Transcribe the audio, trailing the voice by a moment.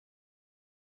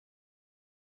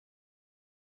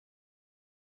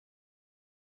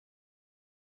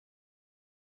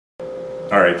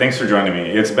Alright, thanks for joining me.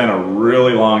 It's been a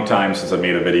really long time since I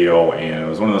made a video, and it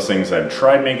was one of those things I've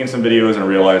tried making some videos and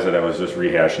realized that I was just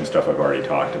rehashing stuff I've already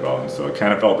talked about, and so it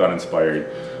kind of felt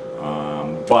uninspired.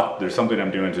 But there's something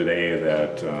I'm doing today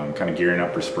that I'm kind of gearing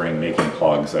up for spring, making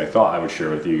plugs. I thought I would share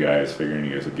with you guys, figuring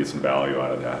you guys would get some value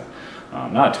out of that.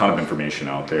 Not a ton of information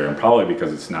out there, and probably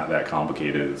because it's not that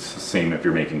complicated. It's the same if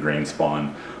you're making grain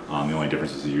spawn. The only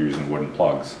difference is you're using wooden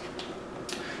plugs.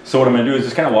 So what I'm going to do is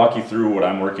just kind of walk you through what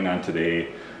I'm working on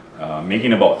today.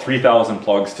 Making about 3,000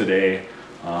 plugs today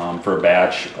for a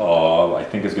batch of, I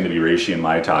think it's going to be reishi and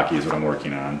maitake is what I'm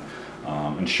working on.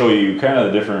 And show you kind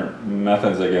of the different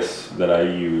methods, I guess, that I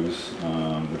use,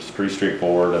 which is pretty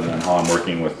straightforward, and then how I'm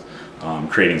working with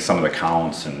creating some of the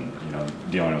counts and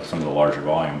dealing with some of the larger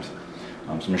volumes. So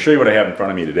I'm going to show you what I have in front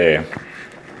of me today. I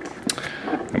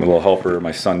have a little helper,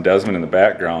 my son Desmond, in the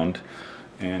background.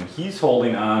 And he's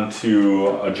holding on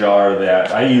to a jar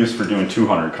that I use for doing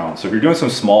 200 counts. So if you're doing some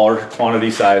smaller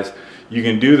quantity size, you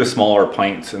can do the smaller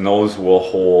pints, and those will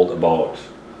hold about,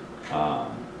 I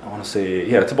want to say,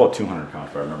 yeah, it's about 200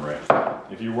 counts if I remember right.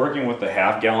 If you're working with the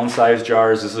half-gallon size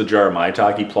jars, this is a jar of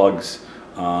maitake plugs,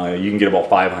 you can get about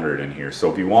 500 in here.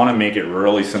 So if you want to make it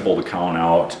really simple to count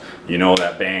out,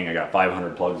 that bang, I got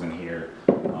 500 plugs in here,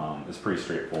 it's pretty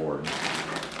straightforward.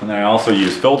 And then I also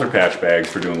use filter patch bags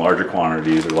for doing larger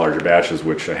quantities or larger batches,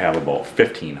 which I have about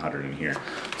 1,500 in here.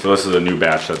 So this is a new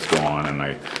batch that's going, and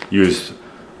I use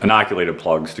inoculated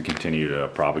plugs to continue to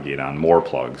propagate on more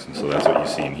plugs. And so that's what you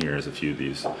see in here is a few of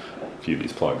these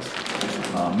plugs.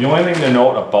 The only thing to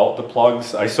note about the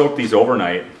plugs, I soak these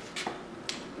overnight,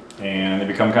 and they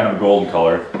become kind of a golden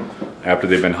color after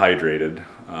they've been hydrated.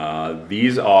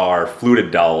 These are fluted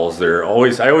dowels. I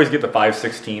always get the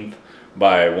 5/16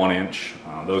 by 1 inch.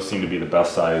 Those seem to be the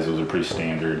best size. Those are pretty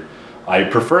standard. I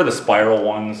prefer the spiral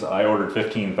ones. I ordered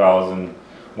 15,000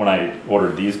 when I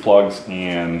ordered these plugs,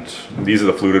 and these are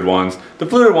the fluted ones. The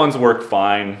fluted ones work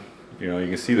fine. You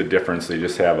can see the difference. They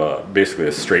just have basically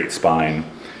a straight spine,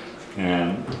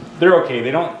 and they're okay.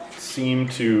 They don't seem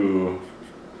to,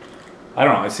 I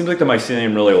don't know, it seems like the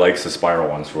mycelium really likes the spiral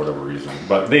ones for whatever reason,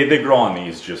 but they grow on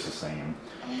these just the same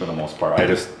for the most part.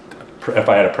 If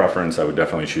I had a preference, I would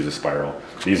definitely choose a spiral.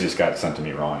 These just got sent to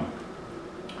me raw.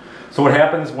 So what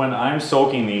happens when I'm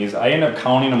soaking these, I end up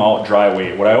counting them out dry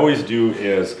weight. What I always do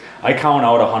is I count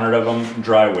out 100 of them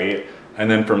dry weight,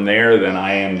 and then from there, then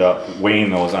I end up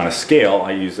weighing those on a scale.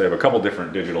 I have a couple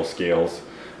different digital scales,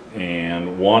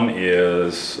 and one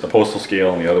is a postal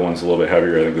scale and the other one's a little bit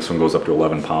heavier. I think this one goes up to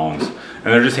 11 pounds.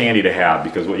 And they're just handy to have,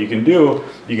 because what you can do,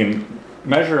 you can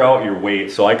measure out your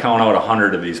weight. So I count out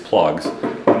 100 of these plugs,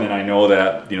 and then I know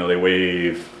that they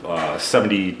weigh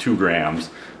 72 grams.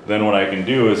 Then what I can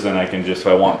do is if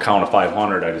I want to count to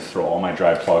 500, I just throw all my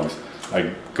dry plugs.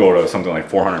 I go to something like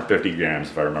 450 grams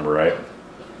if I remember right.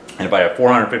 And if I have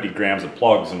 450 grams of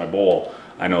plugs in my bowl,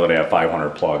 I know that I have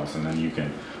 500 plugs, and then you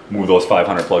can move those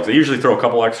 500 plugs. I usually throw a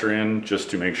couple extra in just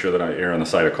to make sure that I err on the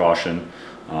side of caution.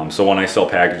 So when I sell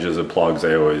packages of plugs,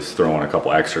 I always throw in a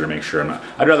couple extra to make sure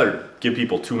I'd rather give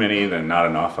people too many than not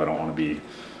enough.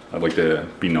 I'd like to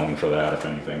be known for that, if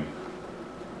anything.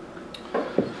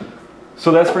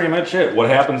 So that's pretty much it. What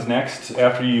happens next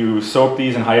after you soak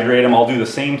these and hydrate them, I'll do the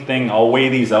same thing. I'll weigh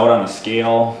these out on a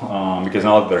scale, because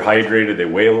now that they're hydrated, they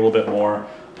weigh a little bit more.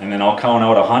 And then I'll count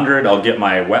out 100, I'll get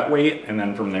my wet weight, and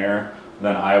then from there,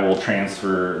 then I will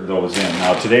transfer those in.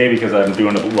 Now today, because I'm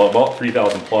doing about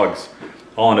 3,000 plugs,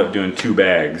 I'll end up doing 2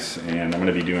 bags, and I'm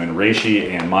going to be doing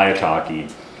reishi and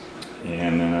maitake,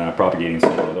 and then propagating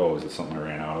some of those. It's something I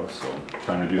ran out of, so I'm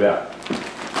trying to do that.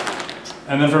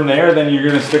 And then from there, then you're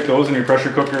going to stick those in your pressure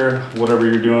cooker, whatever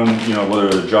you're doing, whether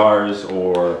they're jars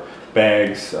or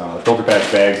bags. Filter patch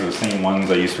bags are the same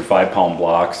ones I use for 5-pound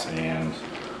blocks and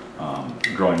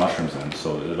growing mushrooms in,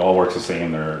 so it all works the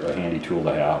same. They're a handy tool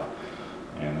to have.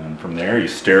 And then from there, you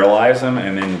sterilize them,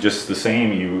 and then just the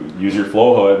same, you use your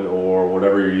flow hood or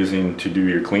whatever you're using to do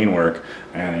your clean work,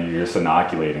 and you're just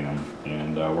inoculating them,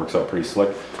 and works out pretty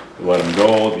slick. You let them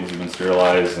go. These have been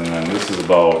sterilized, and then this is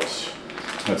about,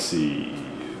 let's see,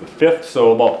 the 5th,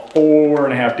 so about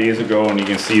 4.5 days ago, and you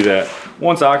can see that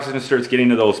once oxygen starts getting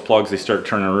to those plugs, they start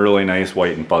turning really nice,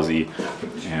 white and fuzzy,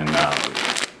 and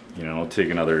it'll take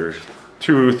another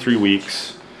 2 or 3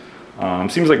 weeks.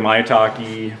 Seems like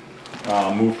maitake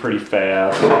move pretty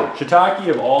fast. Shiitake,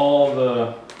 of all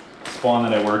the spawn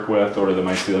that I work with, or the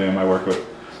mycelium I work with,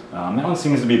 that one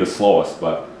seems to be the slowest,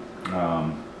 but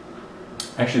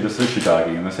actually this is shiitake,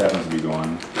 and this happens to be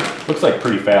going, looks like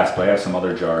pretty fast, but I have some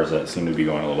other jars that seem to be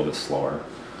going a little bit slower.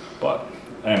 But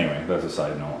anyway, that's a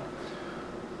side note.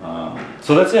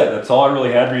 So that's it. That's all I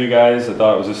really had for you guys. I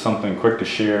thought it was just something quick to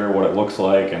share what it looks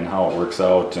like and how it works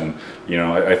out. And you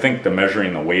know, I think the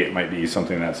measuring the weight might be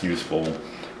something that's useful.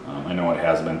 I know it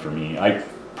has been for me. I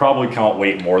probably count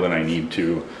weight more than I need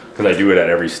to because I do it at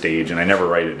every stage and I never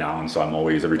write it down. So I'm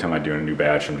always, every time I do a new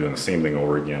batch, I'm doing the same thing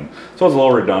over again. So it's a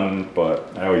little redundant,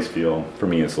 but I always feel for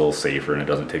me it's a little safer and it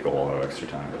doesn't take a whole lot of extra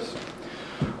time. So,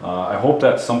 I hope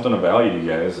that's something of value to you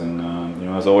guys. And you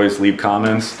know, as always, leave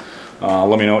comments.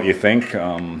 Let me know what you think.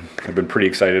 I've been pretty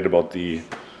excited about the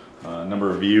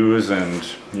number of views and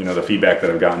you know the feedback that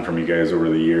I've gotten from you guys over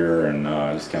the year, and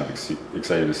just kind of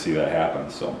excited to see that happen.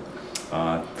 So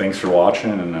thanks for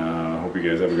watching, and I hope you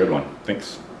guys have a good one.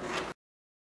 Thanks.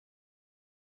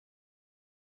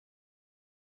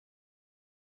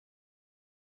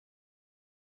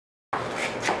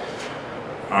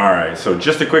 Alright, so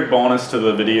just a quick bonus to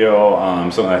the video,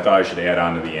 something I thought I should add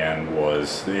on to the end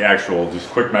was the actual just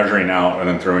quick measuring out and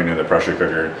then throwing in the pressure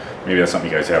cooker. Maybe that's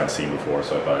something you guys haven't seen before,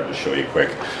 so I thought I'd just show you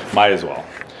quick. Might as well.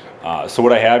 So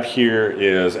what I have here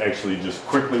is actually just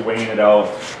quickly weighing it out.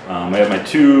 I have my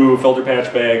 2 filter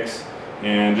patch bags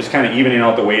and just kind of evening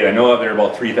out the weight. I know that they're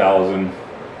about 3,000,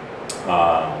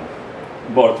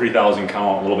 about a 3,000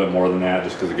 count, a little bit more than that,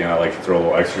 just because again I like to throw a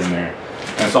little extra in there.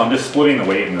 And so I'm just splitting the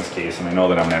weight in this case, and I know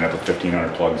that I'm going to end up with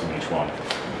 1,500 plugs in each one.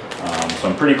 So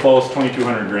I'm pretty close,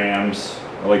 2,200 grams.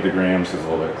 I like the grams because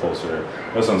it's a little bit closer.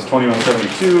 This one's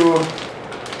 2172.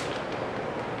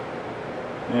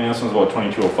 And this one's about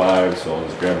 2205, so I'll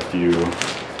just grab a few,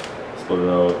 split it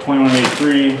out.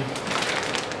 2183.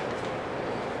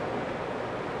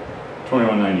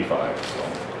 2195,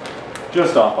 so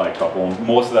just off by a couple.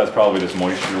 Most of that's probably just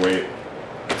moisture weight.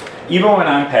 Even when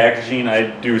I'm packaging,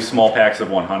 I do small packs of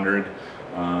 100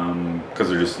 because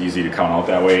they're just easy to count out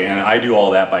that way. And I do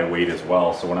all that by weight as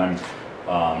well. So when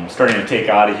I'm starting to take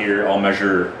out of here, I'll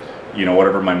measure, you know,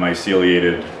 whatever my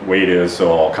myceliated weight is.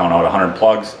 So I'll count out 100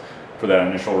 plugs for that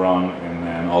initial run, and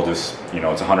then I'll just, you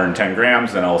know, it's 110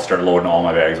 grams. Then I'll start loading all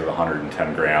my bags with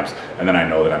 110 grams, and then I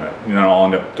know that I'm at, you know, I'll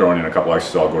end up throwing in a couple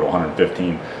extras. So I'll go to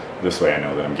 115. This way, I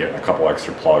know that I'm getting a couple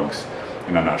extra plugs,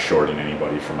 and I'm not shorting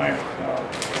anybody for my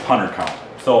 100 count.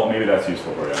 So maybe that's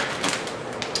useful for you.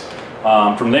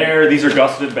 From there, these are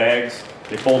gusseted bags.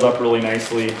 They fold up really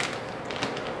nicely.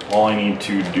 All I need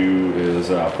to do is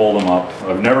fold them up.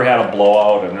 I've never had a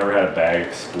blowout. I've never had a bag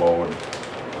explode.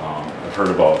 I've heard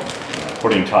about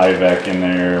putting Tyvek in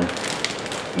there.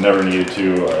 Never needed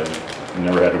to. I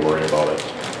never had to worry about it.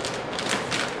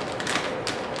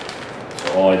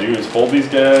 So all I do is fold these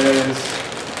guys.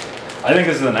 I think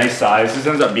this is a nice size. This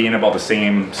ends up being about the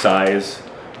same size,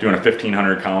 doing a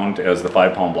 1,500 count as the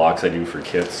 5-pound blocks I do for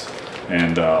kits,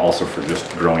 and also for just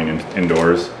growing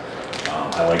indoors.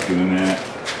 I like doing that.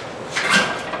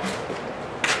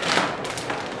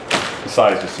 The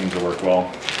size just seems to work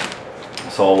well.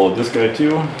 So I'll load this guy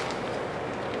too.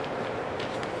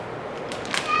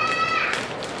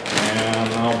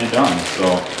 And I'll be done.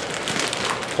 So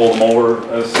fold them over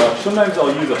as such. Sometimes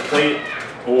I'll use a plate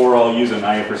or I'll use a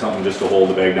knife or something just to hold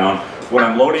the bag down. What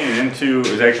I'm loading it into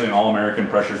is actually an All-American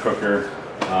pressure cooker.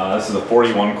 This is a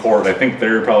 41 quart. I think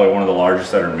they're probably one of the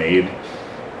largest that are made.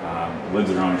 Lid's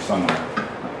around here somewhere.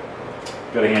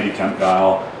 Got a handy temp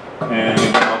dial, and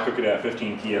I'll cook it at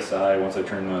 15 psi once I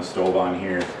turn the stove on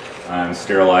here and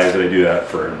sterilize it. I do that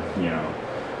for, you know,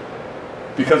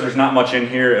 because there's not much in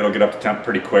here, it'll get up to temp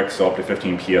pretty quick, so up to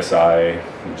 15 psi,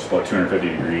 which is about 250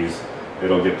 degrees.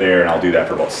 It'll get there, and I'll do that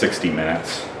for about 60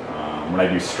 minutes. When I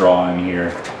do straw in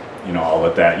here, you know, I'll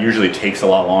let that, usually takes a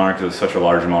lot longer because it's such a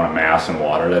large amount of mass and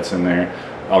water that's in there.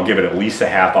 I'll give it at least a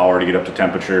half hour to get up to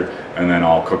temperature, and then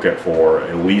I'll cook it for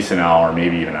at least an hour,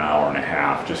 maybe even an hour and a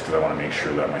half, just because I want to make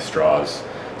sure that my straw is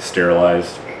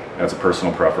sterilized. That's a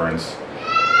personal preference.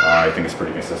 I think it's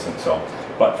pretty consistent. So,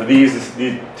 but for these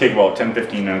take about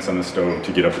 10-15 minutes on the stove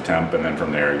to get up to temp, and then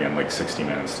from there again like 60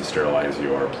 minutes to sterilize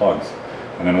your plugs.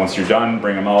 And then once you're done,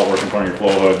 bring them out, work in front of your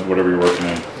flow hood, whatever you're working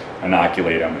in,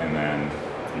 inoculate them, and then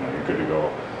you're good to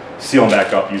go. Seal them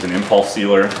back up, use an impulse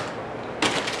sealer,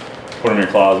 put them in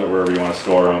your closet, wherever you want to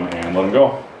store them, and let them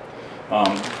go.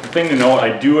 The thing to note,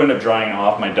 I do end up drying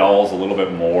off my dowels a little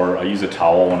bit more. I use a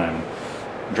towel when I'm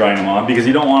drying them off because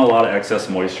you don't want a lot of excess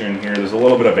moisture in here. There's a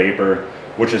little bit of vapor,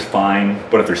 which is fine,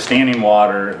 but if there's standing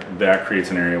water, that creates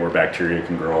an area where bacteria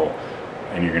can grow,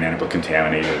 and you're going to end up with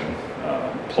contaminated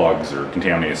plugs or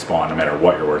contaminated spawn, no matter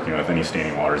what you're working with. Any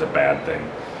standing water is a bad thing.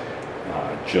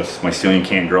 Just mycelium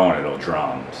can't grow in it, it'll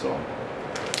drown. So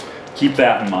keep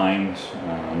that in mind,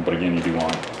 but again, you do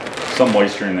want some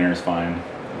moisture in there is fine.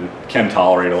 It can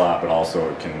tolerate a lot, but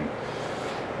also it can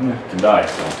die.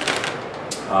 So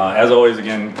As always,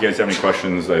 again, if you guys have any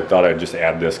questions, I thought I'd just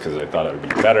add this because I thought it would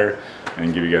be better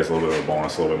and give you guys a little bit of a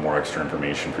bonus, a little bit more extra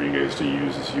information for you guys to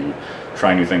use as you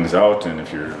try new things out. And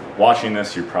if you're watching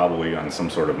this, you're probably on some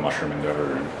sort of mushroom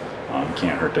endeavor, and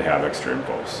can't hurt to have extra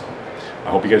info. So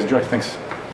I hope you guys enjoy. Thanks.